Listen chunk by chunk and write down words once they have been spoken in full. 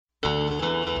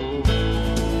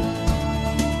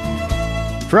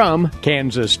From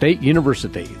Kansas State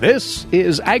University, this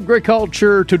is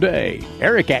Agriculture Today.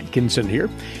 Eric Atkinson here.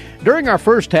 During our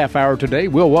first half hour today,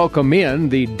 we'll welcome in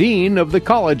the Dean of the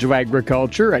College of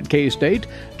Agriculture at K-State,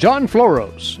 John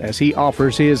Floros, as he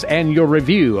offers his annual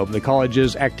review of the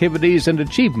college's activities and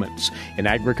achievements in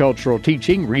agricultural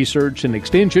teaching, research, and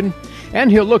extension. And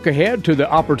he'll look ahead to the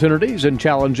opportunities and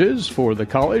challenges for the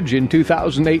college in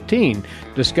 2018,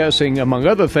 discussing, among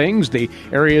other things, the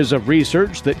areas of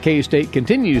research that K-State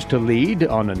continues to lead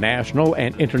on a national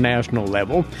and international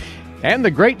level, and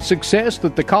the great success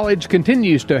that the college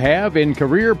continues to have in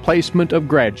career placement of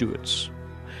graduates.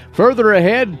 Further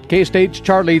ahead, K-State's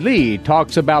Charlie Lee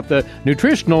talks about the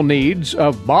nutritional needs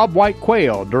of bobwhite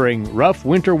quail during rough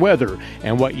winter weather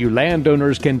and what you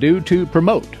landowners can do to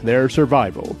promote their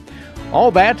survival. All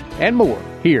that and more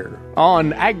here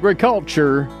on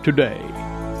Agriculture Today.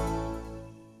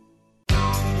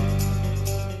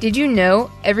 Did you know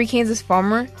every Kansas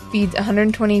farmer feeds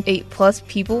 128 plus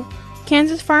people?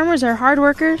 Kansas farmers are hard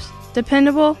workers,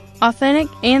 dependable, authentic,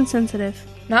 and sensitive.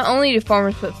 Not only do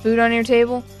farmers put food on your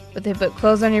table, but they put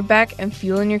clothes on your back and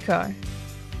fuel in your car.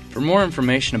 For more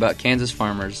information about Kansas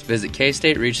farmers, visit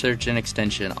K-State Research and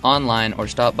Extension online or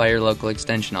stop by your local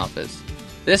extension office.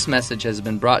 This message has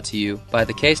been brought to you by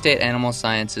the K-State Animal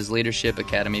Sciences Leadership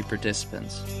Academy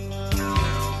participants.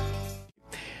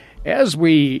 As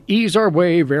we ease our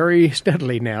way very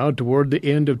steadily now toward the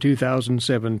end of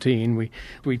 2017,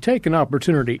 we take an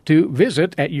opportunity to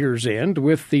visit at year's end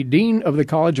with the Dean of the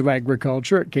College of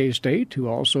Agriculture at K-State, who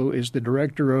also is the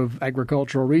Director of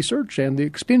Agricultural Research and the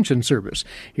Extension Service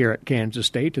here at Kansas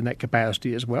State in that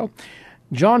capacity as well.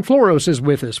 John Floros is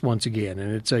with us once again,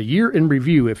 and it's a year in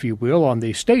review, if you will, on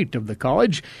the state of the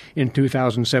college in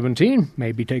 2017.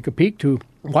 Maybe take a peek to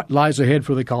what lies ahead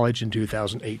for the college in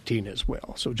 2018 as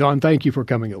well. So, John, thank you for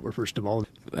coming over, first of all.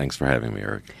 Thanks for having me,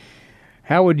 Eric.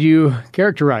 How would you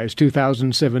characterize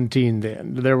 2017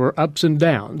 then? There were ups and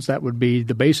downs. That would be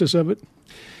the basis of it?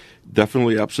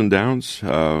 Definitely ups and downs.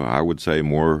 I would say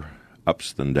more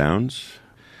ups than downs.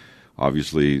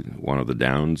 Obviously, one of the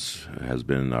downs has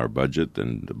been our budget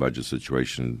and the budget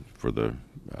situation for the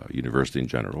university in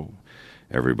general.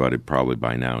 Everybody probably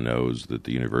by now knows that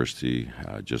the university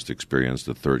just experienced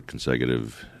a third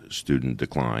consecutive student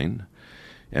decline.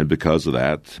 And because of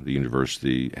that, the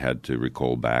university had to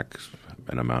recall back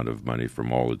an amount of money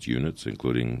from all its units,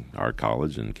 including our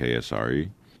college and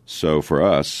KSRE. So for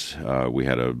us, we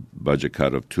had a budget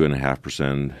cut of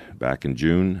 2.5% back in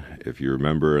June, if you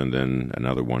remember, and then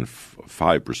another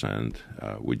 5%.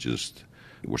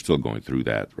 We're still going through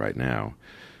that right now.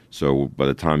 So by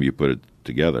the time you put it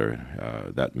together,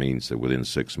 that means that within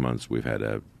 6 months we've had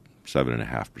a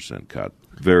 7.5% cut.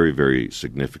 Very, very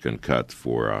significant cut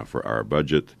for our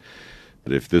budget.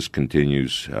 But if this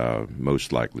continues,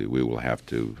 most likely we will have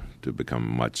to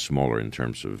become much smaller in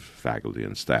terms of faculty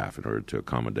and staff in order to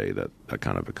accommodate that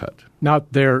kind of a cut.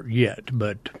 Not there yet,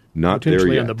 but not potentially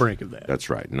there yet. On the brink of that. That's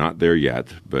right. Not there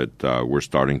yet, but we're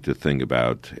starting to think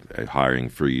about a hiring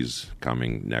freeze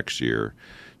coming next year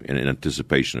in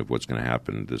anticipation of what's going to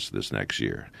happen this next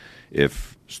year.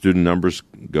 If student numbers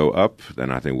go up, then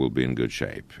I think we'll be in good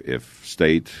shape. If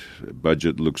state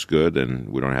budget looks good and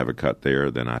we don't have a cut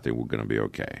there, then I think we're going to be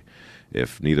okay.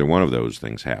 If neither one of those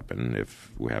things happen,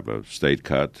 if we have a state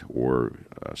cut or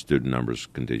student numbers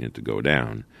continue to go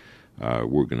down,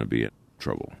 we're going to be in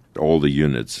trouble. All the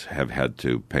units have had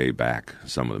to pay back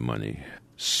some of the money.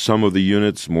 Some of the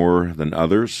units more than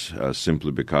others,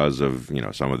 simply because of,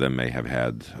 some of them may have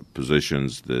had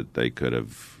positions that they could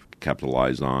have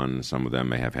capitalized on. Some of them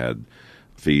may have had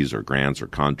fees or grants or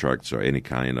contracts or any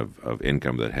kind of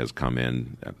income that has come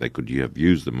in. They could have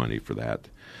used the money for that.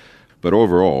 But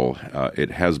overall, it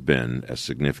has been a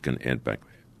significant impact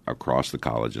across the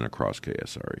college and across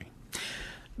KSRE.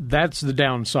 That's the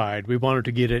downside. We wanted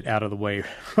to get it out of the way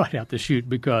right out the chute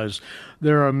because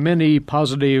there are many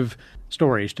positive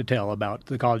stories to tell about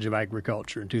the College of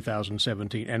Agriculture in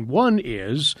 2017. And one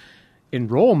is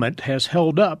enrollment has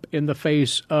held up in the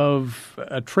face of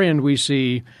a trend we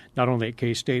see not only at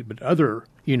K-State but other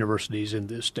universities in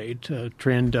this state, a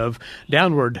trend of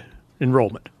downward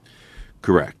enrollment.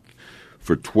 Correct.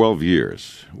 For 12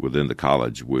 years within the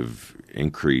college, we've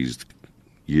increased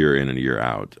year in and year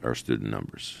out our student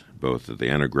numbers, both at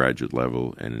the undergraduate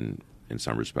level and in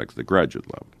some respects the graduate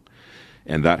level.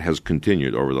 And that has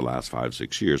continued over the last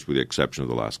 5-6 years, with the exception of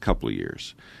the last couple of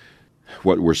years.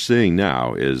 What we're seeing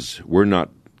now is we're not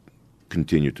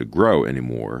continue to grow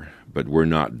anymore, but we're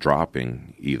not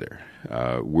dropping either.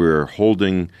 We're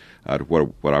holding at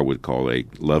what I would call a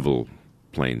level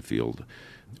playing field.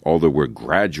 Although we're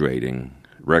graduating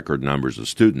record numbers of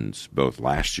students, both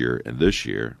last year and this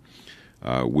year,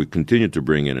 we continue to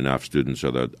bring in enough students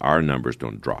so that our numbers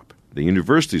don't drop. The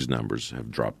university's numbers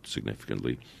have dropped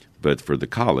significantly, but for the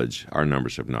college, our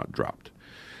numbers have not dropped.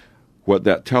 What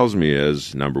that tells me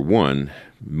is, number one,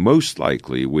 most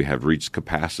likely we have reached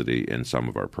capacity in some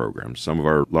of our programs, some of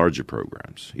our larger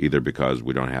programs, either because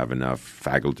we don't have enough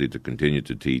faculty to continue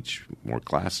to teach more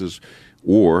classes,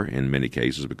 or in many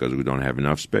cases because we don't have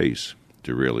enough space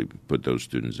to really put those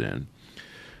students in.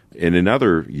 And in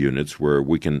other units where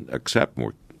we can accept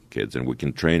more kids and we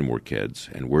can train more kids,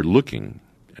 and we're looking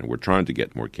and we're trying to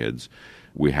get more kids,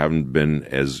 we haven't been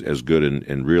as good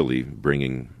in really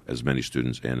bringing as many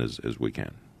students in as we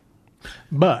can.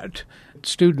 But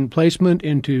student placement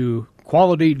into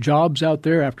quality jobs out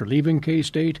there after leaving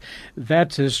K-State,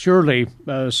 that is surely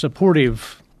a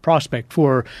supportive prospect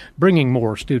for bringing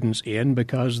more students in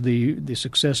because the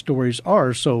success stories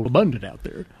are so abundant out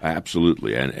there.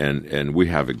 Absolutely. And we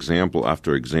have example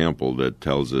after example that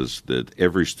tells us that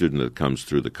every student that comes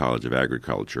through the College of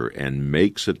Agriculture and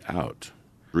makes it out,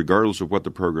 regardless of what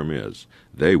the program is,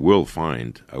 they will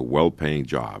find a well-paying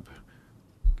job.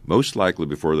 Most likely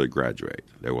before they graduate,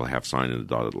 they will have signed in the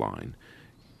dotted line.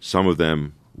 Some of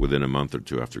them within a month or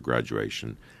two after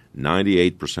graduation.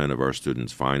 98% of our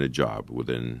students find a job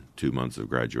within 2 months of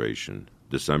graduation,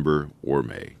 December or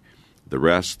May. The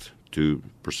rest, 2%,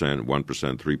 1%,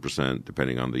 3%,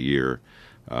 depending on the year,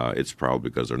 it's probably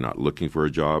because they're not looking for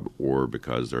a job or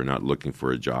because they're not looking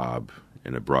for a job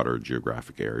in a broader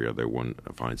geographic area. They want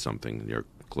to find something near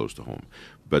close to home.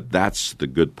 But that's the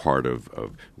good part of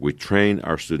we train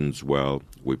our students well.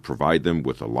 We provide them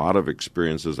with a lot of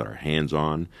experiences that are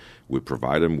hands-on. We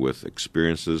provide them with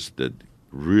experiences that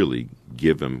really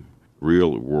give them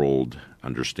real-world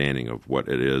understanding of what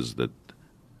it is that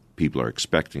people are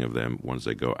expecting of them once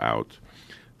they go out,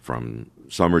 from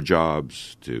summer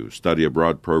jobs to study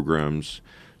abroad programs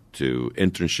to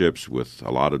internships with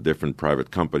a lot of different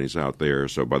private companies out there.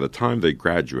 So by the time they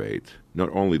graduate, not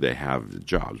only they have the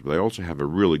jobs, but they also have a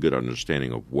really good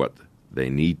understanding of what they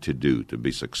need to do to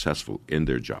be successful in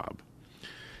their job.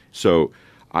 So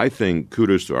I think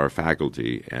kudos to our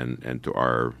faculty and to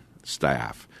our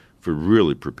staff for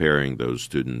really preparing those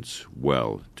students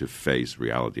well to face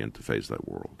reality and to face that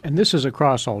world. And this is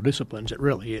across all disciplines, it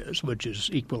really is, which is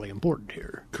equally important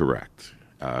here. Correct.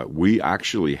 We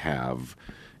actually have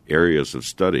areas of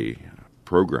study,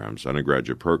 programs,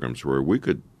 undergraduate programs, where we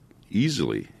could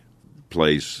easily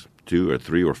place 2 or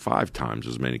 3 or 5 times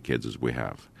as many kids as we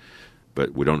have,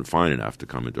 but we don't find enough to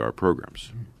come into our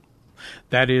programs.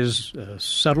 That is a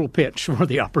subtle pitch for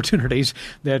the opportunities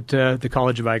that the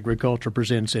College of Agriculture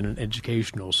presents in an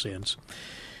educational sense.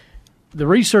 The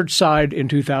research side in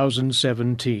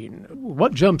 2017,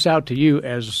 what jumps out to you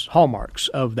as hallmarks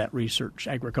of that research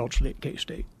agriculturally at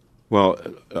K-State? Well,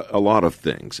 a lot of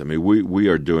things. I mean, we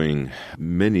are doing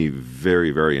many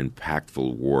very, very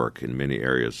impactful work in many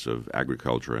areas of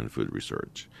agriculture and food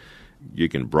research. You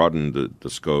can broaden the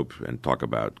scope and talk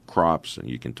about crops, and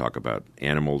you can talk about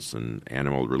animals and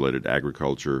animal-related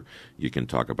agriculture. You can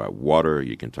talk about water.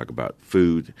 You can talk about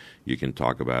food. You can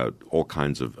talk about all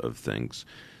kinds of things.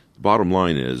 The bottom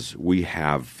line is we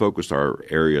have focused our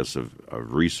areas of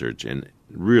research in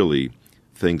really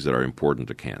things that are important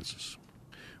to Kansas.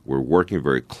 We're working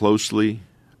very closely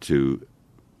to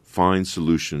find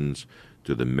solutions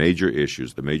to the major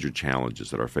issues, the major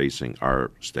challenges that are facing our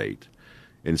state.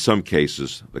 In some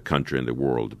cases, the country and the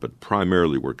world, but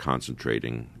primarily we're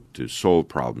concentrating to solve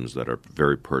problems that are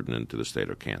very pertinent to the state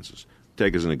of Kansas.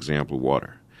 Take as an example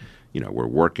water. We're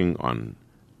working on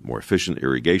more efficient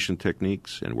irrigation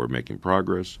techniques, and we're making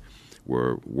progress.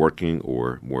 We're working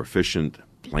on more efficient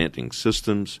planting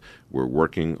systems. We're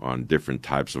working on different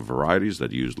types of varieties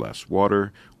that use less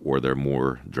water or they're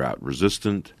more drought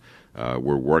resistant.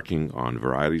 We're working on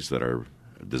varieties that are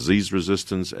disease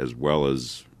resistant as well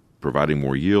as providing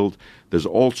more yield. There's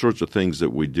all sorts of things that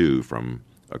we do from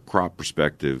a crop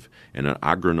perspective and an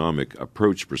agronomic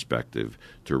approach perspective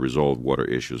to resolve water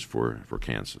issues for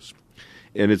Kansas.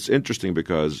 And it's interesting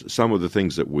because some of the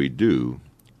things that we do,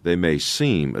 they may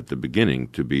seem at the beginning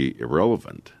to be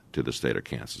irrelevant to the state of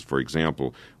Kansas. For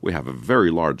example, we have a very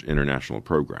large international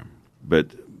program,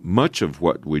 but much of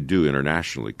what we do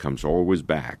internationally comes always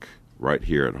back right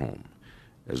here at home.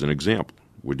 As an example,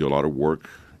 we do a lot of work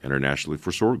internationally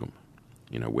for sorghum.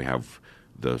 We have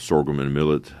the Sorghum and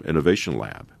Millet Innovation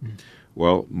Lab.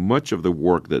 Well, much of the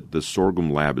work that the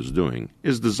Sorghum Lab is doing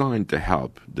is designed to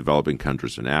help developing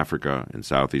countries in Africa, in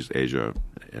Southeast Asia,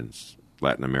 and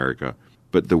Latin America.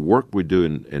 But the work we do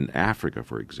in Africa,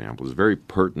 for example, is very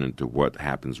pertinent to what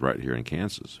happens right here in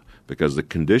Kansas. because the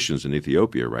conditions in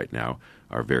Ethiopia right now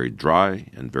are very dry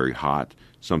and very hot,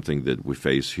 something that we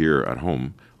face here at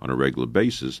home on a regular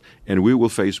basis, and we will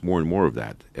face more and more of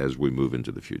that as we move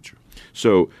into the future.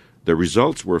 So the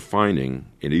results we're finding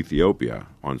in Ethiopia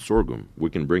on sorghum,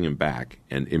 we can bring them back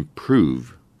and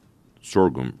improve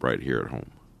sorghum right here at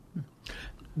home.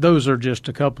 Those are just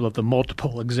a couple of the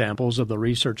multiple examples of the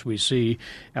research we see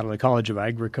out of the College of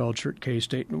Agriculture at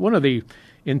K-State. One of the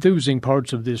enthusing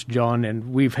parts of this, John,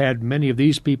 and we've had many of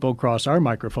these people cross our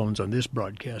microphones on this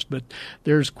broadcast, but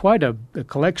there's quite a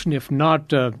collection, if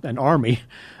not an army,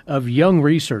 of young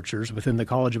researchers within the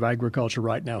College of Agriculture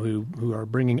right now who are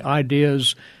bringing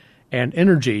ideas and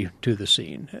energy to the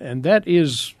scene. And that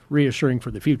is reassuring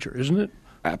for the future, isn't it?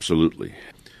 Absolutely.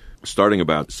 Starting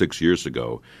about 6 years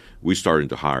ago, we started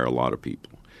to hire a lot of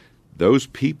people. Those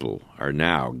people are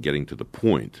now getting to the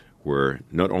point where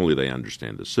not only they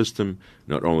understand the system,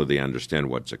 not only they understand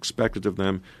what's expected of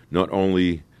them, not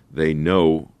only they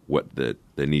know what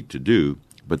they need to do,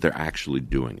 but they're actually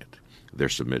doing it. They're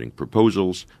submitting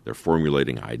proposals, they're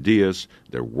formulating ideas,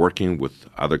 they're working with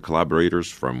other collaborators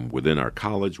from within our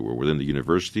college or within the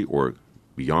university or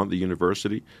beyond the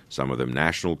university, some of them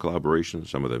national collaborations,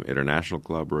 some of them international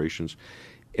collaborations.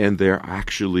 And they're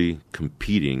actually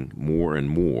competing more and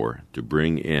more to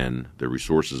bring in the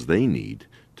resources they need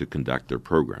to conduct their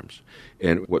programs.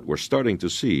 And what we're starting to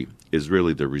see is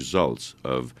really the results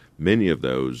of many of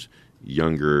those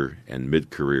younger and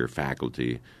mid-career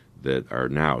faculty that are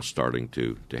now starting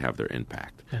to have their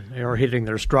impact. And they are hitting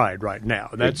their stride right now.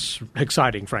 That's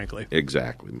exciting, frankly.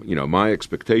 Exactly. My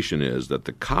expectation is that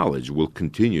the college will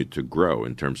continue to grow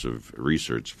in terms of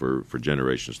research for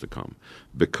generations to come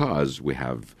because we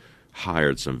have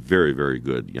hired some very, very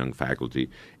good young faculty.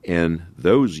 And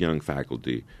those young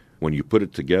faculty, when you put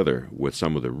it together with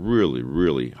some of the really,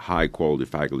 really high-quality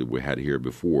faculty we had here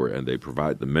before, and they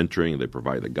provide the mentoring, they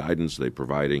provide the guidance, they're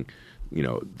providing,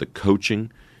 the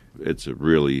coaching, it's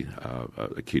really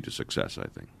a key to success, I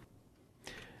think.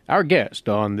 Our guest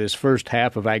on this first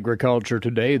half of Agriculture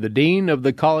Today, the Dean of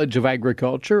the College of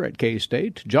Agriculture at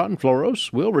K-State, John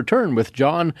Floros. We'll return with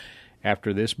John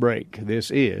after this break.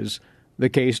 This is the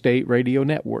K-State Radio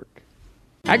Network.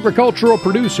 Agricultural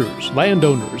producers,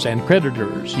 landowners, and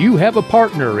creditors, you have a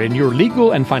partner in your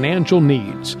legal and financial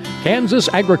needs. Kansas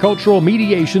Agricultural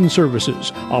Mediation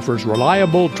Services offers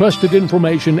reliable, trusted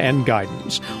information and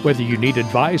guidance. Whether you need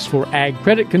advice for ag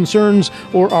credit concerns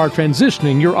or are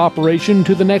transitioning your operation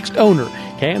to the next owner,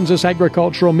 Kansas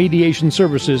Agricultural Mediation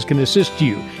Services can assist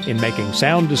you in making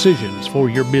sound decisions for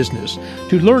your business.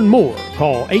 To learn more,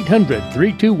 call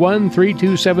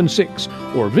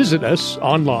 800-321-3276 or visit us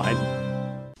online.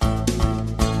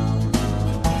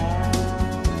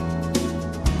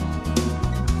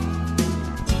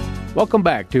 Welcome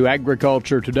back to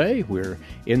Agriculture Today. We're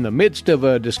in the midst of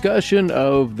a discussion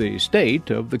of the state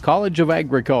of the College of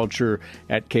Agriculture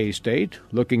at K-State,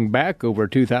 looking back over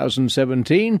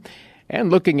 2017 and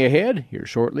looking ahead here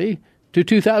shortly to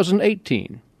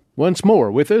 2018. Once more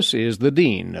with us is the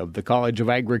Dean of the College of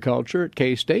Agriculture at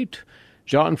K-State,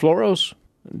 John Floros.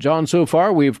 John, so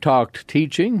far we've talked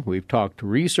teaching, we've talked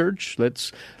research.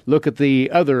 Let's look at the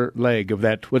other leg of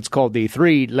that, what's called the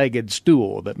three-legged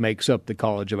stool that makes up the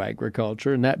College of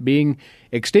Agriculture, and that being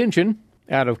extension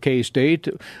out of K-State.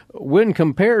 When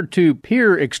compared to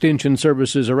peer extension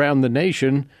services around the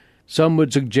nation, some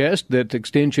would suggest that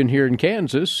extension here in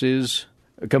Kansas is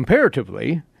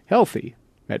comparatively healthy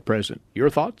at present.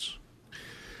 Your thoughts?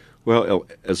 Well,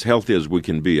 as healthy as we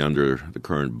can be under the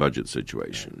current budget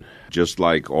situation. Just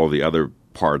like all the other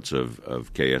parts of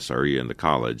KSRE and the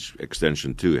college,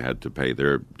 Extension 2 had to pay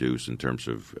their dues in terms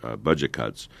of budget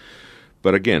cuts.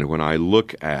 But again, when I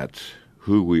look at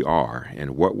who we are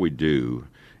and what we do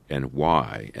and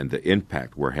why and the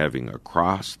impact we're having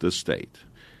across the state,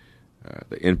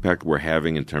 the impact we're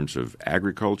having in terms of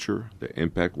agriculture, the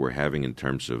impact we're having in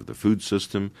terms of the food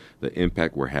system, the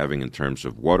impact we're having in terms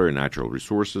of water and natural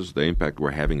resources, the impact we're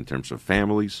having in terms of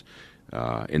families,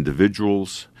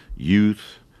 individuals,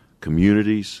 youth,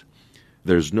 communities.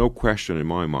 There's no question in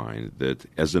my mind that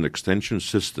as an extension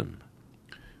system,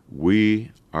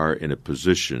 we are in a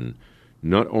position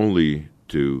not only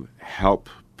to help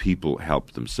people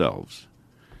help themselves,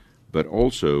 but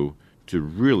also to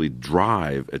really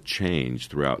drive a change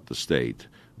throughout the state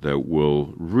that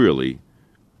will really,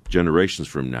 generations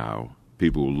from now,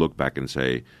 people will look back and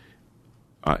say,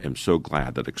 I am so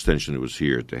glad that Extension was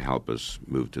here to help us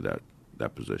move to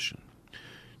that position.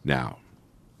 Now,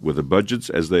 with the budgets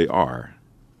as they are,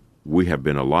 we have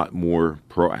been a lot more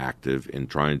proactive in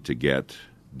trying to get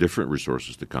different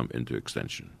resources to come into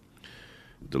Extension.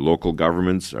 The local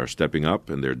governments are stepping up,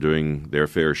 and they're doing their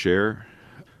fair share.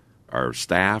 Our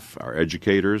staff, our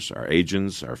educators, our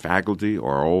agents, our faculty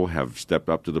all have stepped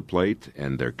up to the plate,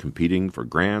 and they're competing for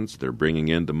grants. They're bringing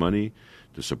in the money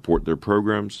to support their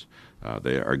programs.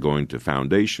 They are going to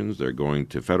foundations. They're going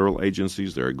to federal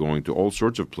agencies. They're going to all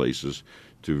sorts of places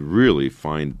to really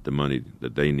find the money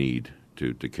that they need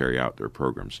to carry out their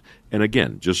programs. And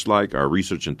again, just like our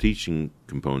research and teaching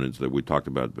components that we talked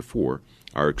about before,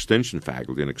 our extension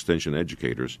faculty and extension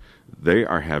educators, they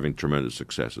are having tremendous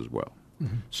success as well.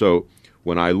 Mm-hmm. So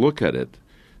when I look at it,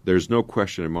 there's no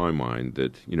question in my mind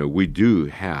that, we do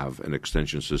have an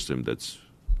extension system that's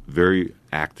very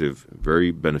active, very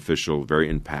beneficial,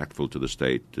 very impactful to the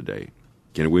state today.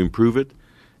 Can we improve it?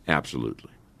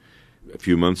 Absolutely. A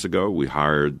few months ago, we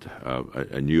hired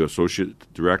a new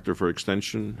associate director for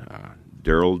extension.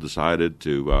 Daryl decided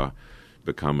to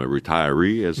become a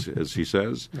retiree, as he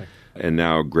says. Right. And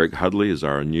now Greg Hudley is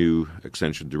our new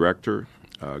extension director.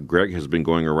 Greg has been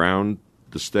going around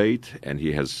the state, and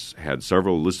he has had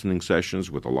several listening sessions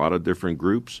with a lot of different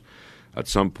groups. At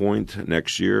some point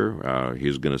next year,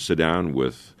 he's going to sit down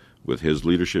with his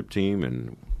leadership team,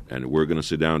 and we're going to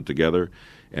sit down together,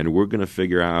 and we're going to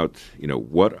figure out,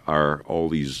 what are all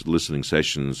these listening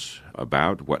sessions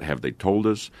about? What have they told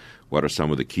us? What are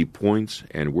some of the key points?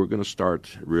 And we're going to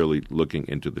start really looking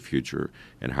into the future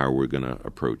and how we're going to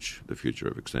approach the future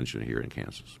of extension here in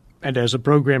Kansas. And as a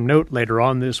program note, later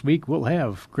on this week, we'll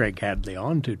have Greg Hadley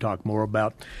on to talk more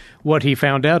about what he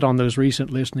found out on those recent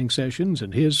listening sessions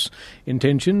and his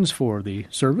intentions for the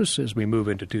service as we move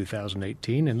into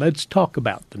 2018. And let's talk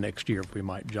about the next year, if we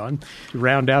might, John. To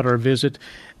round out our visit,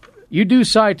 you do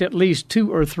cite at least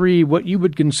 2 or 3 what you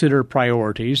would consider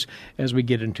priorities as we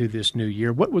get into this new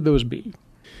year. What would those be?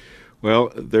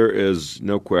 Well, there is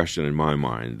no question in my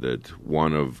mind that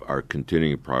one of our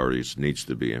continuing priorities needs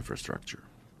to be infrastructure.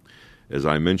 As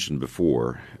I mentioned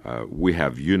before, we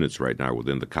have units right now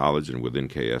within the college and within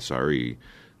KSRE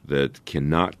that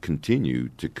cannot continue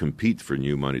to compete for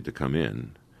new money to come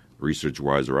in,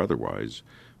 research-wise or otherwise,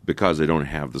 because they don't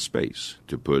have the space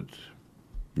to put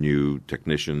new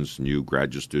technicians, new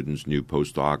graduate students, new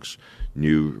postdocs,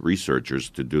 new researchers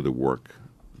to do the work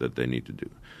that they need to do.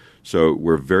 So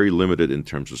we're very limited in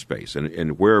terms of space.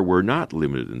 And where we're not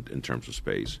limited in terms of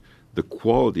space, the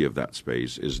quality of that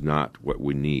space is not what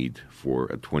we need for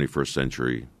a 21st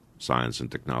century science and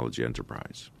technology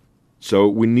enterprise. So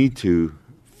we need to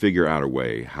figure out a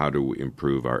way how to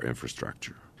improve our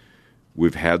infrastructure.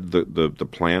 We've had the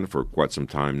plan for quite some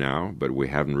time now, but we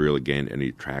haven't really gained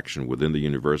any traction within the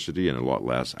university and a lot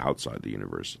less outside the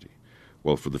university.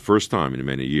 Well, for the first time in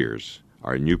many years,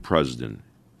 our new president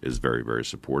is very, very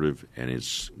supportive, and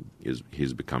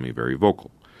he's becoming very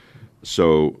vocal.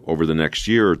 So over the next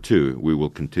year or two, we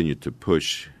will continue to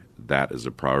push that as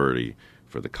a priority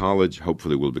for the college.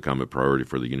 Hopefully it will become a priority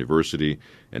for the university,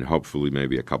 and hopefully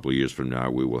maybe a couple of years from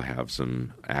now we will have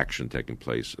some action taking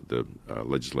place at the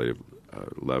legislative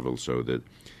level so that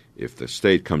if the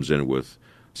state comes in with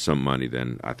some money,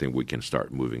 then I think we can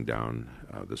start moving down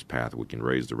this path. We can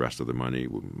raise the rest of the money.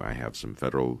 We might have some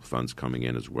federal funds coming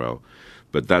in as well.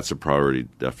 But that's a priority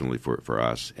definitely for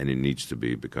us, and it needs to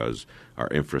be because our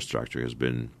infrastructure has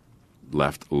been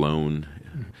left alone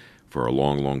for a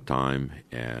long, long time,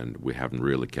 and we haven't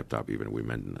really kept up even with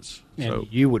maintenance. And so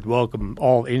you would welcome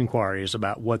all inquiries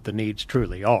about what the needs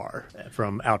truly are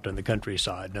from out in the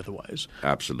countryside and otherwise.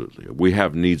 Absolutely. We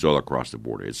have needs all across the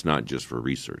board. It's not just for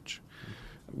research.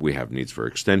 We have needs for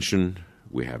extension.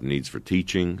 We have needs for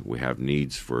teaching. We have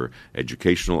needs for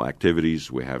educational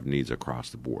activities. We have needs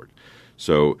across the board.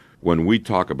 So when we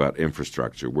talk about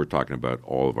infrastructure, we're talking about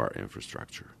all of our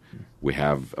infrastructure. We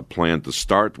have a plan to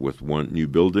start with one new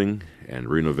building and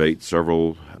renovate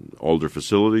several older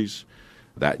facilities.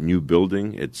 That new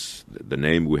building, it's the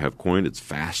name we have coined, it's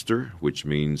FASTER, which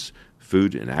means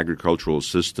Food and Agricultural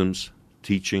Systems,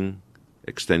 Teaching,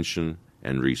 Extension,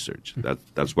 and Research.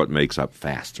 That's what makes up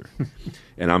FASTER.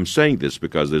 And I'm saying this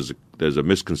because there's a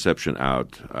misconception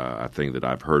out, I think, that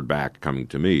I've heard back coming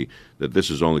to me, that this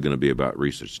is only going to be about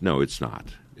research. No, it's not.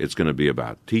 It's going to be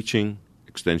about teaching,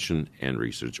 extension, and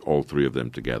research, all three of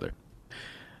them together.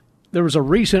 There was a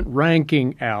recent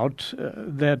ranking out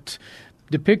that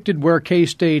depicted where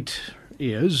K-State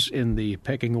is in the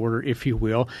pecking order, if you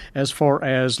will, as far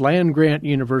as land-grant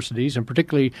universities, and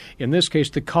particularly, in this case,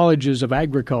 the colleges of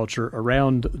agriculture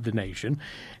around the nation.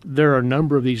 There are a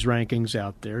number of these rankings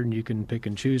out there, and you can pick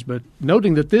and choose, but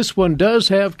noting that this one does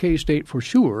have K-State for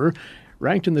sure,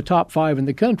 ranked in the top 5 in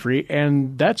the country,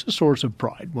 and that's a source of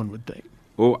pride, one would think.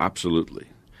 Oh, absolutely.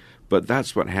 But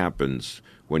that's what happens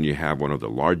when you have one of the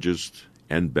largest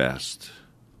and best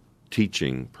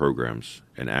teaching programs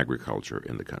in agriculture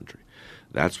in the country.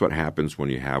 That's what happens when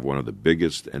you have one of the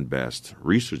biggest and best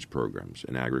research programs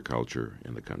in agriculture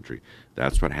in the country.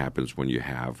 That's what happens when you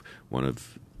have one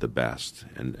of the best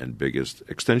and biggest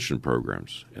extension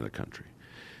programs in the country.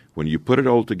 When you put it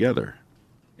all together,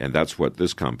 and that's what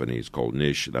this company is called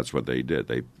Niche, that's what they did.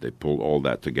 They pulled all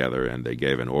that together, and they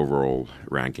gave an overall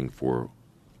ranking for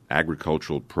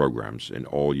agricultural programs in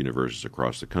all universities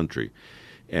across the country.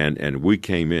 And we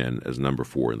came in as number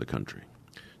 4 in the country.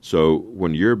 So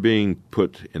when you're being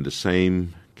put in the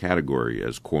same category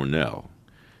as Cornell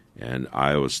and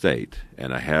Iowa State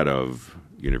and ahead of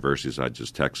universities such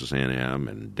as Texas A&M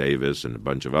and Davis and a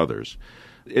bunch of others,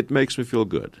 it makes me feel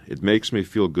good. It makes me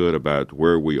feel good about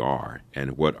where we are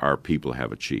and what our people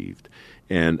have achieved.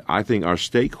 And I think our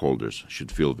stakeholders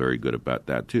should feel very good about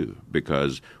that too,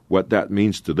 because what that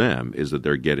means to them is that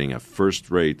they're getting a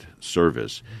first-rate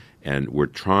service, and we're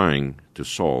trying to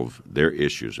solve their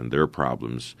issues and their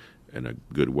problems in a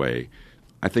good way.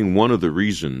 I think one of the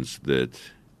reasons that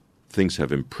things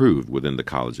have improved within the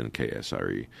college and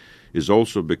KSRE is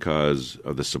also because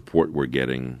of the support we're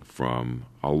getting from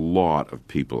a lot of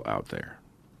people out there,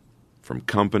 from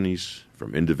companies,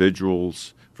 from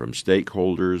individuals, from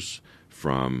stakeholders,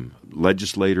 from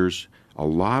legislators. A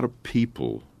lot of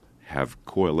people have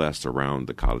coalesced around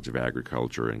the College of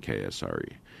Agriculture and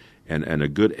KSRE. And a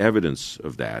good evidence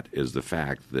of that is the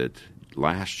fact that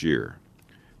last year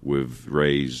we've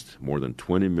raised more than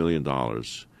 $20 million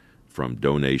from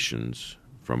donations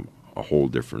from a whole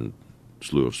different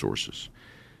slew of sources.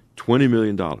 $20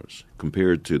 million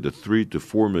compared to the $3 to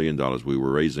 $4 million we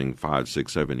were raising 5,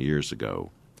 6, 7 years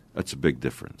ago. That's a big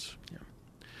difference. Yeah.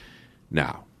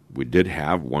 Now, we did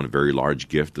have one very large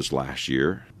gift this last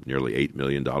year, nearly $8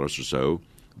 million or so,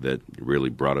 that really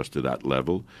brought us to that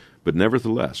level. But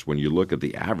nevertheless, when you look at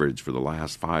the average for the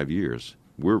last 5 years,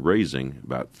 we're raising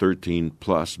about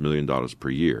 $13+ million per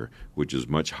year, which is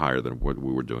much higher than what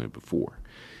we were doing before.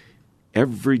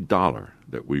 Every dollar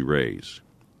that we raise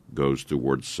goes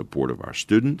towards support of our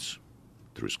students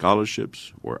through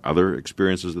scholarships or other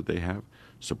experiences that they have,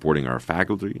 supporting our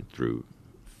faculty through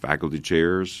faculty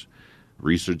chairs,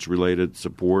 research-related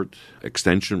support,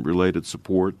 extension-related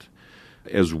support,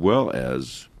 as well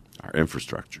as our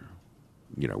infrastructure.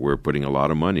 You know, we're putting a lot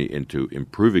of money into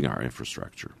improving our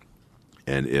infrastructure.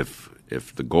 And if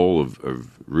the goal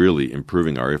of really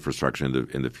improving our infrastructure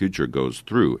in the future goes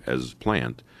through as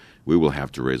planned, we will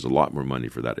have to raise a lot more money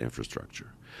for that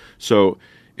infrastructure. So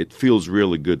it feels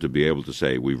really good to be able to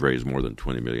say we've raised more than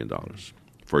 $20 million.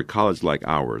 For a college like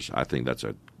ours, I think that's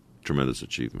a tremendous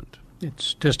achievement.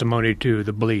 It's testimony to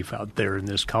the belief out there in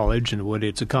this college and what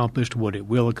it's accomplished, what it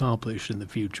will accomplish in the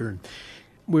future.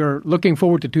 We're looking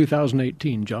forward to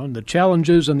 2018, John, the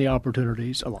challenges and the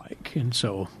opportunities alike. And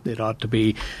so it ought to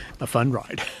be a fun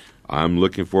ride. I'm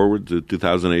looking forward to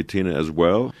 2018 as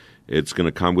well. It's going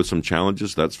to come with some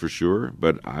challenges, that's for sure,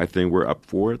 but I think we're up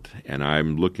for it, and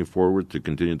I'm looking forward to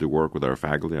continue to work with our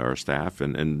faculty, our staff,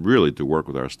 and really to work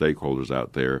with our stakeholders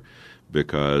out there,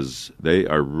 because they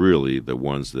are really the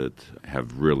ones that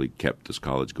have really kept this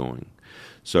college going.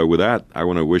 So with that, I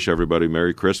want to wish everybody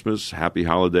Merry Christmas, Happy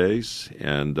Holidays,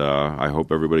 and I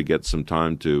hope everybody gets some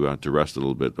time to rest a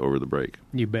little bit over the break.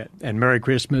 You bet. And Merry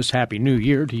Christmas, Happy New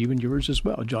Year to you and yours as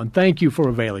well. John, thank you for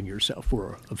availing yourself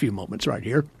for a few moments right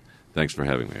here. Thanks for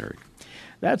having me, Eric.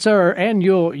 That's our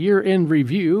annual year-end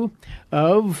review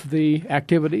of the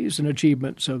activities and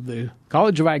achievements of the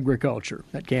College of Agriculture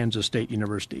at Kansas State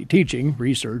University, teaching,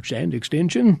 research, and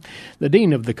extension. The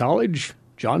dean of the college,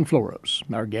 John Floros,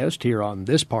 our guest here on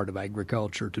this part of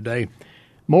Agriculture Today.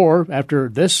 More after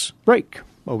this break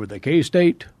over the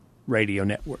K-State Radio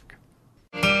Network.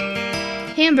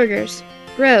 Hamburgers,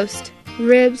 roast,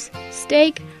 ribs,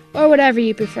 steak, or whatever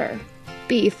you prefer.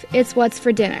 Beef, it's what's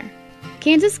for dinner.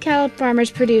 Kansas cattle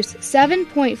farmers produce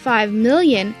 7.5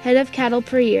 million head of cattle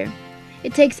per year.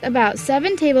 It takes about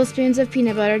 7 tablespoons of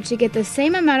peanut butter to get the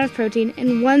same amount of protein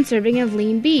in 1 serving of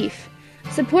lean beef.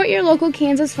 Support your local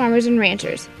Kansas farmers and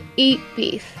ranchers. Eat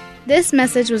beef. This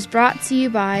message was brought to you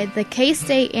by the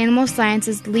K-State Animal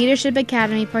Sciences Leadership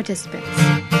Academy participants.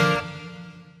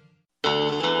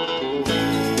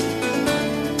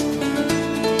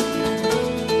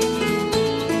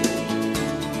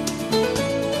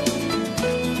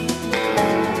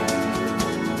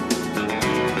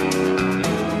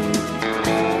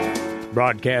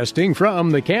 Broadcasting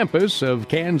from the campus of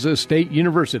Kansas State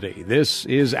University, this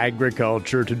is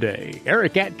Agriculture Today.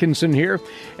 Eric Atkinson here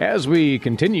as we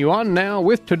continue on now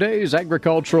with today's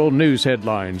agricultural news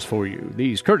headlines for you.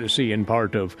 These courtesy in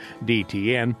part of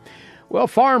DTN. Well,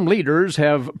 farm leaders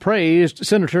have praised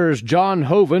Senators John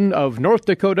Hoeven of North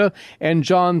Dakota and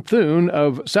John Thune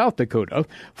of South Dakota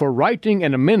for writing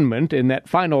an amendment in that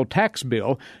final tax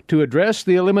bill to address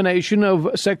the elimination of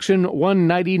Section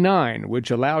 199, which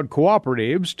allowed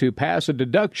cooperatives to pass a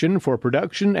deduction for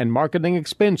production and marketing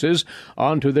expenses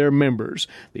onto their members.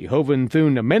 The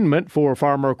Hoeven-Thune amendment for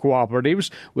farmer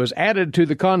cooperatives was added to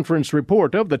the conference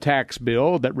report of the tax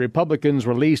bill that Republicans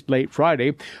released late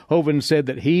Friday. Hoeven said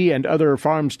that he and other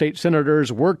farm state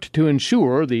senators worked to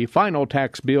ensure the final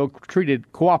tax bill treated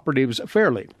cooperatives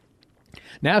fairly.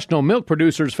 National Milk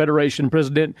Producers Federation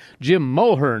President Jim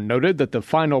Mulhern noted that the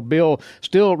final bill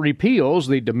still repeals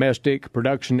the domestic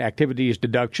production activities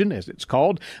deduction, as it's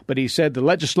called, but he said the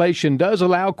legislation does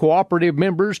allow cooperative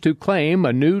members to claim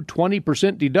a new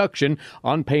 20% deduction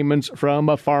on payments from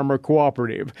a farmer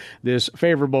cooperative. This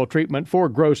favorable treatment for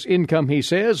gross income, he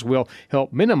says, will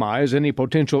help minimize any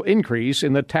potential increase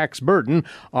in the tax burden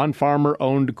on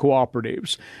farmer-owned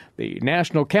cooperatives. The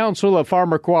National Council of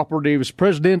Farmer Cooperatives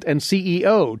President and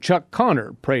CEO Chuck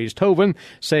Connor praised Hoeven,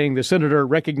 saying the senator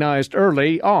recognized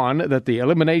early on that the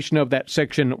elimination of that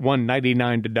Section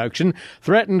 199 deduction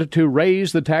threatened to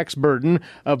raise the tax burden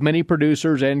of many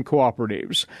producers and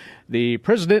cooperatives. The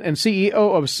president and CEO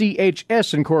of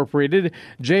CHS Incorporated,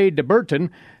 Jay DeBurton,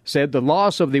 said the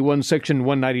loss of the Section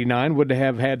 199 would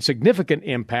have had significant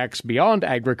impacts beyond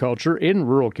agriculture in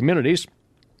rural communities.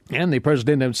 And the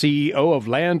president and CEO of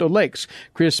Land O'Lakes,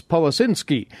 Chris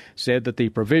Polisinski, said that the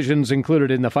provisions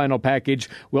included in the final package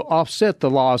will offset the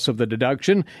loss of the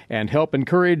deduction and help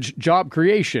encourage job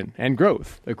creation and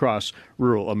growth across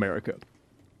rural America.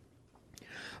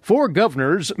 4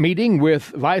 governors meeting with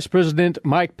Vice President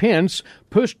Mike Pence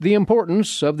pushed the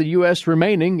importance of the U.S.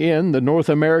 remaining in the North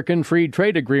American Free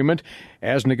Trade Agreement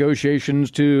as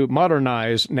negotiations to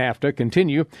modernize NAFTA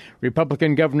continue.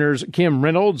 Republican Governors Kim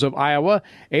Reynolds of Iowa,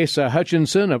 Asa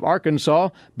Hutchinson of Arkansas,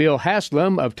 Bill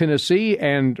Haslam of Tennessee,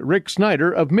 and Rick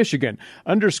Snyder of Michigan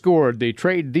underscored the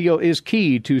trade deal is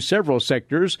key to several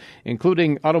sectors,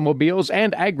 including automobiles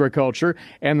and agriculture,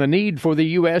 and the need for the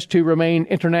U.S. to remain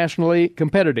internationally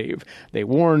competitive. They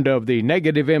warned of the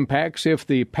negative impacts if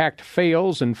the pact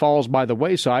fails and falls by the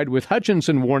wayside, with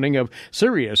Hutchinson warning of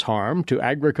serious harm to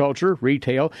agriculture,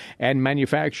 retail, and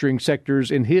manufacturing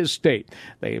sectors in his state.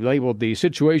 They labeled the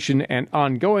situation an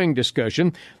ongoing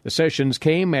discussion. The sessions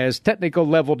came as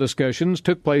technical-level discussions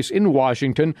took place in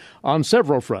Washington on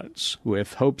several fronts,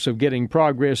 with hopes of getting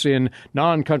progress in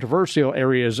non-controversial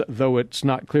areas, though it's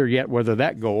not clear yet whether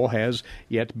that goal has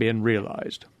yet been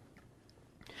realized.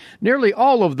 Nearly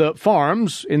all of the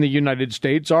farms in the United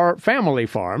States are family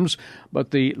farms,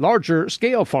 but the larger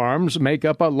scale farms make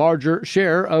up a larger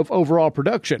share of overall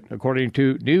production, according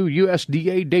to new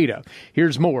USDA data.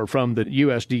 Here's more from the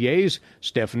USDA's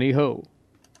Stephanie Ho.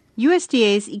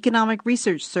 USDA's Economic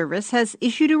Research Service has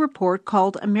issued a report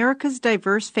called America's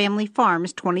Diverse Family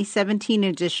Farms 2017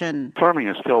 edition. Farming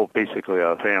is still basically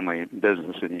a family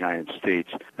business in the United States.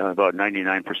 About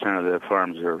 99% of the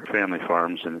farms are family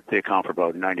farms, and they account for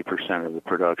about 90% of the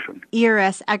production.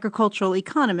 ERS agricultural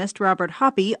economist Robert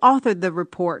Hoppe authored the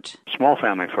report. Small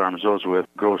family farms, those with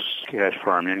gross cash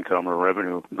farm income or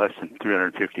revenue less than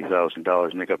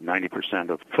 $350,000, make up 90%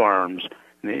 of farms.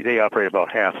 They operate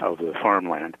about half of the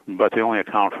farmland, but they only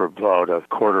account for about a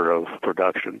quarter of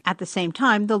production. At the same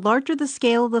time, the larger the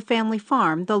scale of the family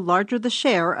farm, the larger the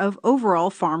share of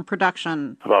overall farm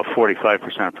production. About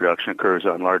 45% of production occurs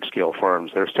on large-scale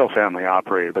farms. They're still family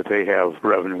operated, but they have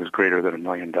revenues greater than $1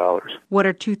 million. What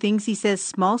are 2 things he says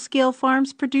small-scale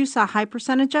farms produce a high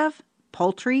percentage of?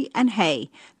 Poultry and hay.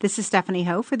 This is Stephanie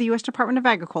Ho for the U.S. Department of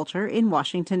Agriculture in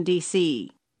Washington,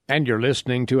 D.C. And you're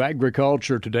listening to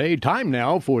Agriculture Today. Time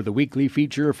now for the weekly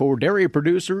feature for dairy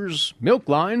producers, Milk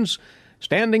Lines.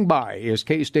 Standing by is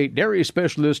K-State dairy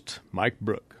specialist Mike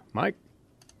Brook. Mike?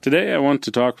 Today I want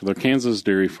to talk with our Kansas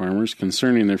dairy farmers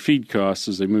concerning their feed costs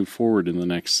as they move forward in the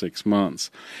next 6 months.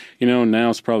 You know,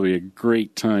 now's probably a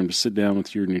great time to sit down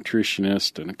with your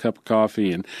nutritionist and a cup of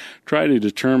coffee and try to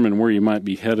determine where you might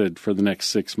be headed for the next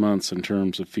 6 months in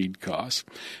terms of feed costs.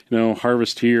 You know,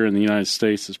 harvest here in the United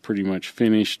States is pretty much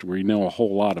finished. We know a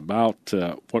whole lot about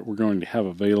what we're going to have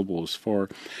available as far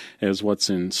as what's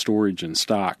in storage and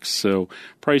stocks. So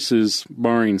prices,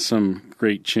 barring some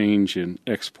great change in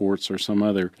exports or some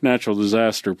other weather, natural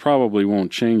disaster probably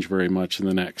won't change very much in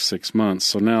the next 6 months.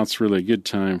 So now it's really a good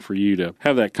time for you to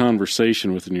have that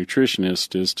conversation with a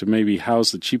nutritionist as to maybe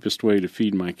how's the cheapest way to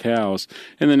feed my cows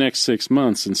in the next 6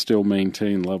 months and still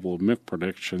maintain the level of milk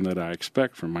production that I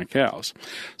expect from my cows.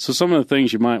 So some of the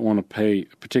things you might want to pay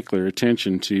particular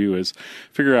attention to is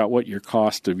figure out what your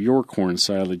cost of your corn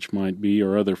silage might be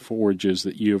or other forages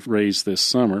that you have raised this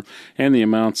summer and the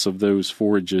amounts of those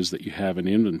forages that you have in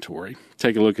inventory.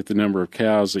 Take a look at the number of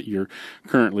cows that you're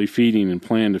currently feeding and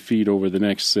plan to feed over the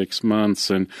next 6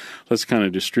 months, and let's kind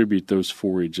of distribute those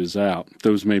forages out.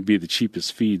 Those may be the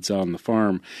cheapest feeds on the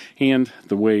farm and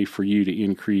the way for you to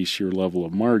increase your level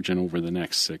of margin over the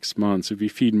next 6 months if you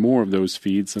feed more of those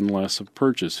feeds and less of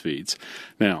purchase feeds.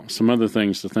 Now, some other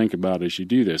things to think about as you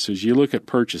do this. As you look at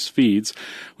purchase feeds,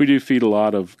 we do feed a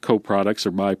lot of co-products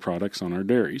or byproducts on our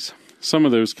dairies. Some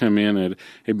of those come in at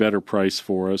a better price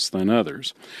for us than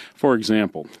others. For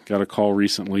example, got a call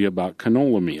recently about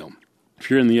canola meal. If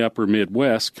you're in the upper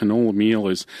Midwest, canola meal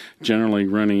is generally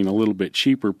running a little bit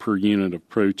cheaper per unit of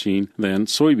protein than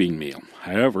soybean meal.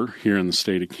 However, here in the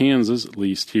state of Kansas, at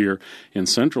least here in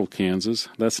central Kansas,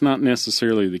 that's not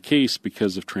necessarily the case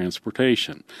because of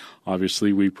transportation.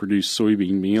 Obviously, we produce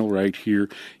soybean meal right here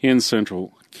in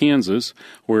central Kansas,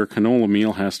 where canola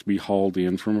meal has to be hauled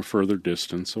in from a further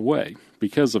distance away.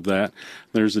 Because of that,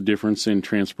 there's a difference in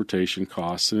transportation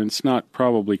costs, and it's not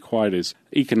probably quite as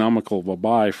economical of a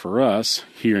buy for us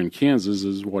here in Kansas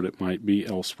as what it might be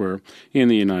elsewhere in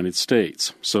the United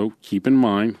States. So keep in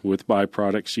mind, with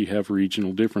byproducts, you have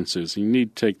regional differences. You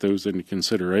need to take those into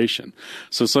consideration.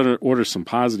 So what are some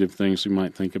positive things we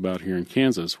might think about here in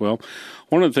Kansas? Well,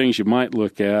 one of the things you might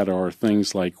look at are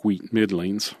things like wheat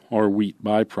middlings or wheat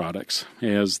byproducts,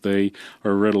 as they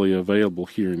are readily available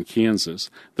here in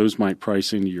Kansas. Those might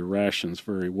price into your rations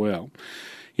very well.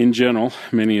 In general,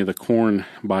 many of the corn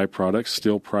byproducts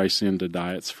still price into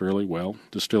diets fairly well.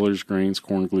 Distillers' grains,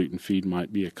 corn gluten feed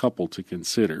might be a couple to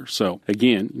consider. So,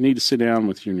 again, you need to sit down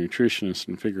with your nutritionist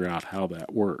and figure out how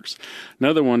that works.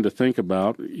 Another one to think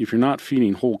about, if you're not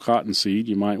feeding whole cottonseed,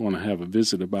 you might want to have a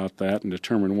visit about that and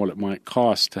determine what it might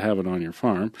cost to have it on your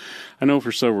farm. I know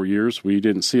for several years we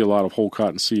didn't see a lot of whole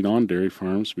cottonseed on dairy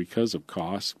farms because of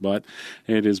cost, but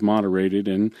it is moderated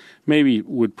and maybe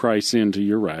would price into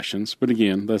your rations. But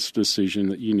again, that's a decision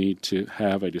that you need to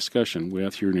have a discussion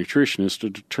with your nutritionist to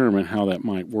determine how that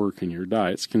might work in your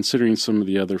diets, considering some of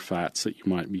the other fats that you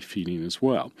might be feeding as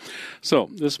well. So,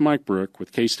 this is Mike Brook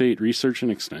with K-State Research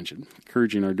and Extension,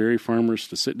 encouraging our dairy farmers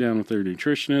to sit down with their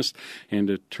nutritionist and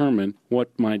determine what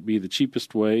might be the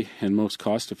cheapest way and most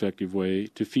cost-effective way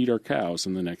to feed our cows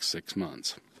in the next 6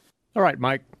 months. All right,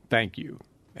 Mike, thank you.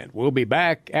 And we'll be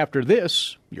back after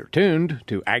this. You're tuned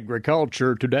to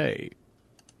Agriculture Today.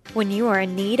 When you are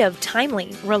in need of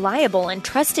timely, reliable, and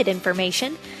trusted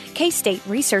information, K-State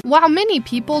Research. While many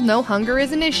people know hunger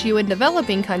is an issue in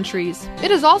developing countries,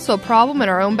 it is also a problem in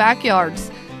our own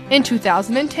backyards. In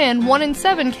 2010, 1 in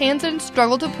 7 Kansans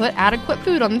struggle to put adequate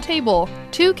food on the table.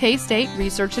 2 K-State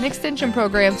Research and Extension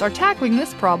programs are tackling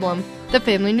this problem. The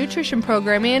Family Nutrition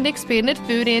Program and Expanded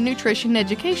Food and Nutrition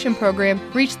Education Program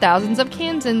reach thousands of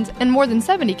Kansans in more than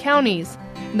 70 counties.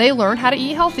 They learn how to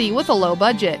eat healthy with a low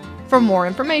budget. For more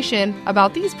information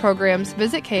about these programs,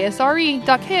 visit ksre.ksu.edu.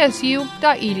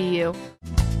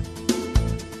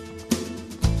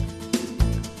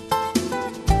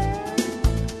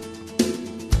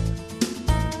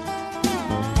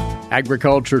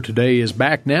 Agriculture Today is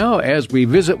back now as we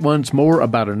visit once more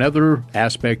about another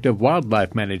aspect of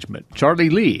wildlife management. Charlie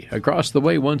Lee, across the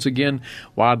way once again,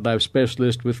 wildlife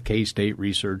specialist with K-State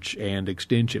Research and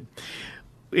Extension.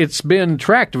 It's been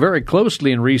tracked very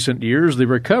closely in recent years, the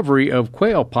recovery of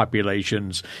quail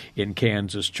populations in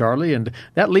Kansas, Charlie, and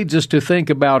that leads us to think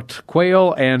about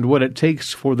quail and what it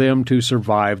takes for them to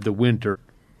survive the winter.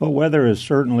 Well, weather is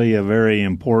certainly a very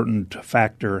important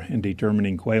factor in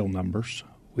determining quail numbers.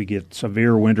 We get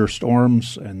severe winter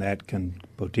storms, and that can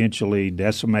potentially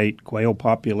decimate quail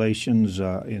populations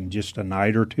in just a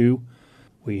night or two.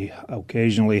 We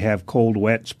occasionally have cold,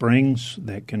 wet springs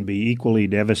that can be equally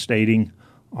devastating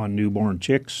on newborn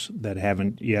chicks that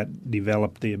haven't yet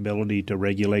developed the ability to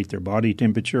regulate their body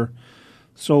temperature.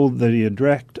 So the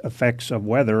direct effects of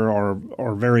weather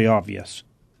are very obvious.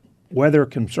 Weather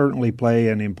can certainly play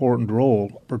an important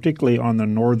role, particularly on the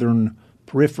northern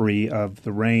periphery of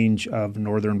the range of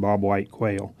northern bobwhite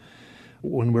quail.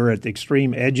 When we're at the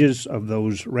extreme edges of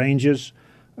those ranges,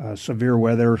 severe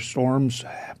weather storms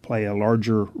play a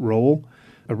larger role.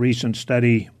 A recent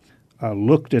study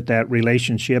looked at that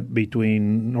relationship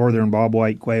between northern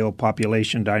bobwhite quail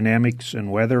population dynamics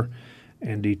and weather,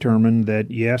 and determined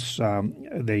that, yes,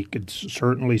 they could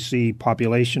certainly see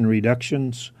population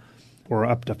reductions for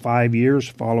up to 5 years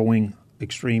following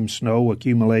extreme snow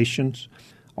accumulations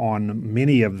on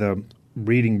many of the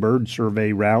breeding bird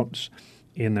survey routes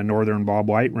in the northern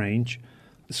bobwhite range.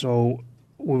 So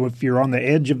if you're on the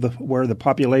edge of where the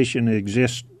population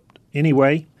exists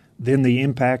anyway, then the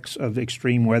impacts of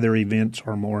extreme weather events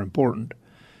are more important.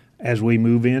 As we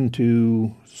move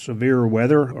into severe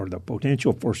weather or the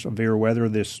potential for severe weather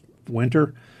this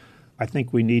winter, I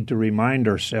think we need to remind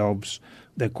ourselves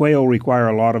that quail require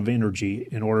a lot of energy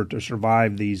in order to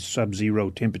survive these sub-zero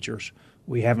temperatures.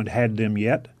 We haven't had them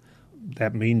yet.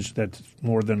 That means that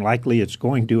more than likely it's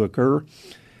going to occur,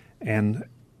 and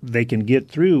they can get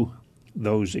through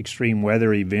those extreme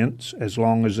weather events as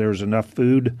long as there's enough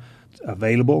food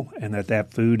available and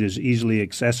that food is easily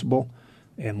accessible.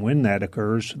 And when that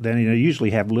occurs, then you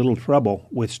usually have little trouble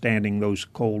withstanding those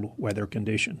cold weather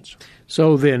conditions.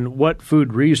 So then what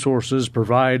food resources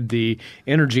provide the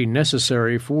energy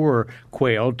necessary for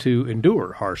quail to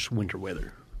endure harsh winter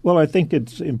weather? Well, I think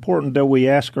it's important that we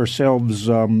ask ourselves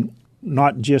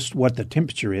not just what the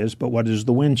temperature is, but what is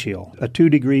the wind chill. A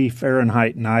 2-degree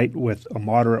Fahrenheit night with a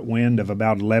moderate wind of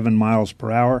about 11 miles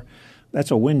per hour,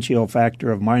 that's a wind chill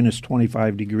factor of minus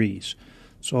 25 degrees.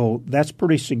 So that's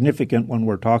pretty significant when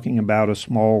we're talking about a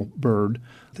small bird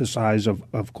the size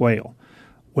of quail.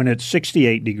 When it's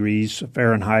 68 degrees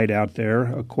Fahrenheit out there,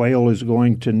 a quail is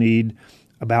going to need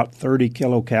about 30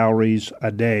 kilocalories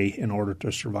a day in order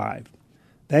to survive.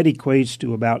 That equates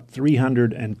to about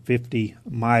 350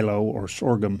 milo or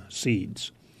sorghum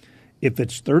seeds. If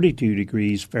it's 32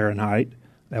 degrees Fahrenheit,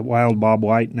 that wild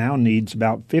bobwhite now needs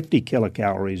about 50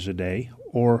 kilocalories a day,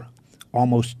 or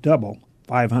almost double,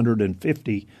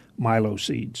 550 milo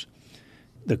seeds.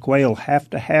 The quail have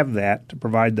to have that to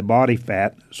provide the body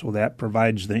fat, so that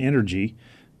provides the energy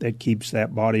that keeps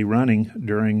that body running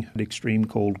during extreme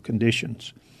cold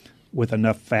conditions. With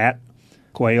enough fat,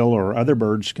 quail or other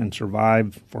birds can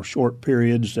survive for short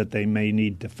periods that they may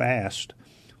need to fast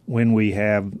when we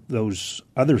have those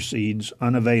other seeds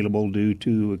unavailable due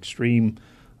to extreme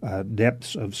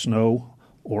depths of snow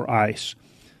or ice.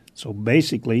 So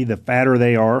basically, the fatter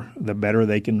they are, the better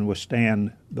they can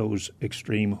withstand those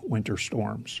extreme winter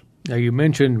storms. Now, you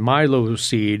mentioned milo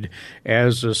seed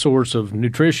as a source of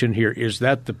nutrition here. Is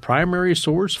that the primary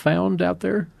source found out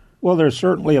there? Well, there's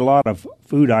certainly a lot of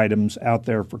food items out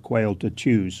there for quail to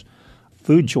choose.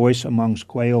 Food choice amongst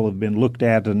quail have been looked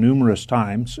at numerous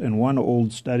times, and one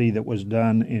old study that was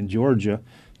done in Georgia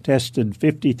tested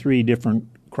 53 different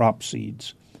crop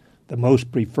seeds. The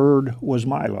most preferred was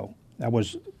milo. That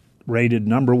was rated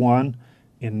number one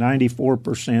in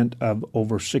 94% of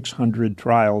over 600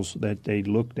 trials that they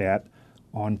looked at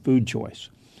on food choice.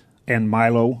 And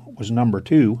milo was number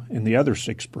two in the other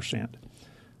 6%.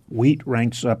 Wheat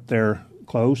ranks up there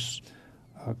close.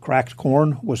 Cracked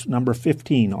corn was number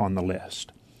 15 on the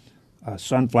list.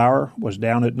 Sunflower was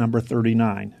down at number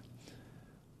 39.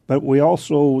 But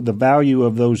the value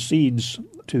of those seeds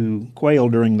to quail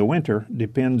during the winter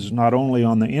depends not only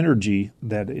on the energy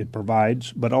that it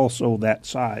provides, but also that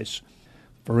size.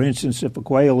 For instance, if a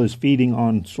quail is feeding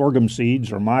on sorghum seeds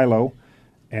or milo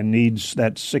and needs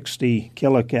that 60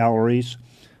 kilocalories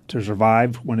to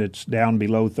survive when it's down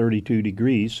below 32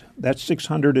 degrees, that's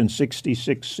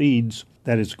 666 seeds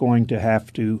that it's going to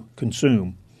have to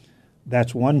consume.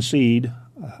 That's one seed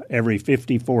every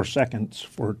 54 seconds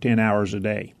for 10 hours a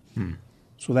day.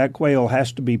 So that quail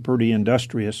has to be pretty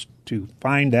industrious to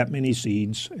find that many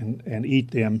seeds and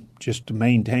eat them just to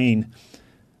maintain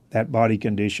that body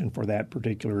condition for that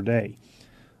particular day.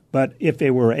 But if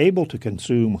they were able to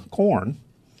consume corn,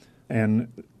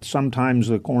 and sometimes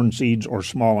the corn seeds are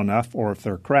small enough, or if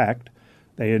they're cracked,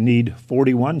 they need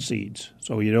 41 seeds.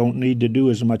 So you don't need to do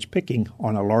as much picking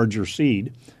on a larger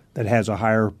seed that has a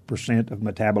higher percent of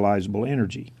metabolizable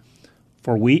energy.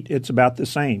 For wheat, it's about the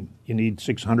same. You need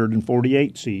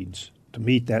 648 seeds to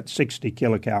meet that 60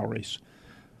 kilocalories.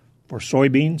 For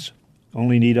soybeans,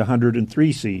 only need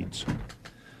 103 seeds.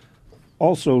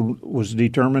 Also was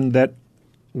determined that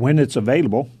when it's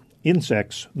available,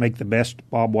 insects make the best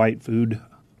bobwhite food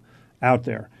out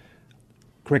there.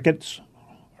 Crickets,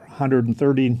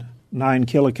 139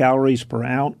 kilocalories per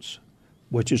ounce,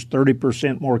 which is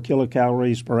 30% more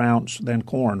kilocalories per ounce than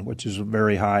corn, which is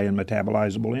very high in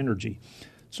metabolizable energy.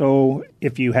 So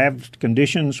if you have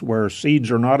conditions where seeds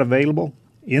are not available,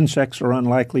 insects are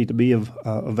unlikely to be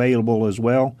available as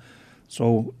well.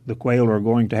 So the quail are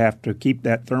going to have to keep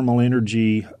that thermal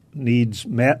energy needs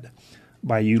met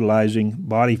by utilizing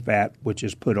body fat, which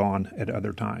is put on at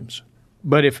other times.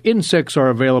 But if insects are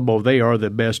available, they are the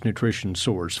best nutrition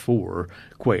source for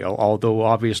quail, although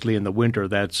obviously in the winter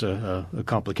that's a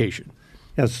complication.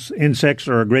 Yes, insects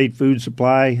are a great food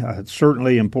supply. It's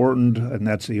certainly important, and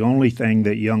that's the only thing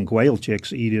that young quail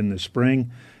chicks eat in the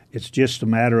spring. It's just a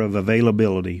matter of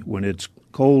availability. When it's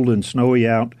cold and snowy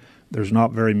out, there's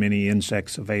not very many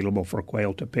insects available for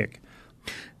quail to pick.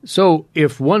 So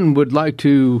if one would like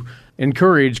to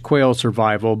encourage quail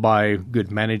survival by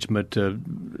good management,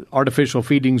 artificial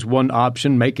feeding's one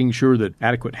option, making sure that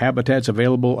adequate habitat's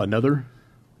available another?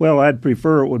 Well, I'd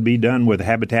prefer it would be done with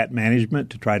habitat management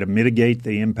to try to mitigate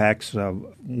the impacts of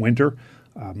winter.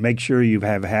 Make sure you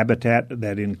have habitat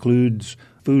that includes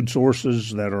food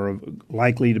sources that are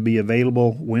likely to be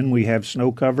available when we have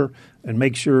snow cover, and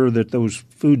make sure that those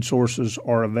food sources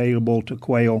are available to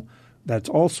quail that's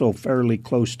also fairly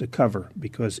close to cover,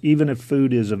 because even if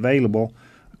food is available,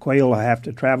 quail have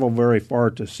to travel very far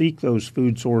to seek those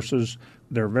food sources.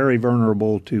 They're very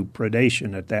vulnerable to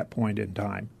predation at that point in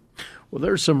time. Well,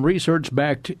 there's some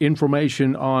research-backed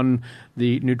information on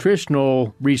the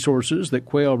nutritional resources that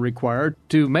quail require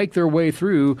to make their way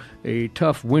through a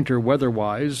tough winter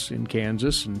weather-wise in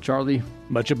Kansas. And Charlie,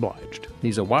 much obliged.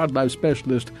 He's a wildlife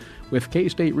specialist with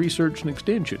K-State Research and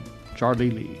Extension.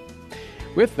 Charlie Lee.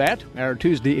 With that, our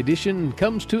Tuesday edition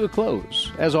comes to a close.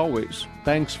 As always,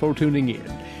 thanks for tuning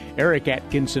in. Eric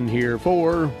Atkinson here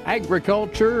for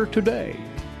Agriculture Today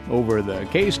over the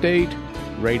K-State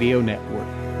Radio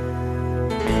Network.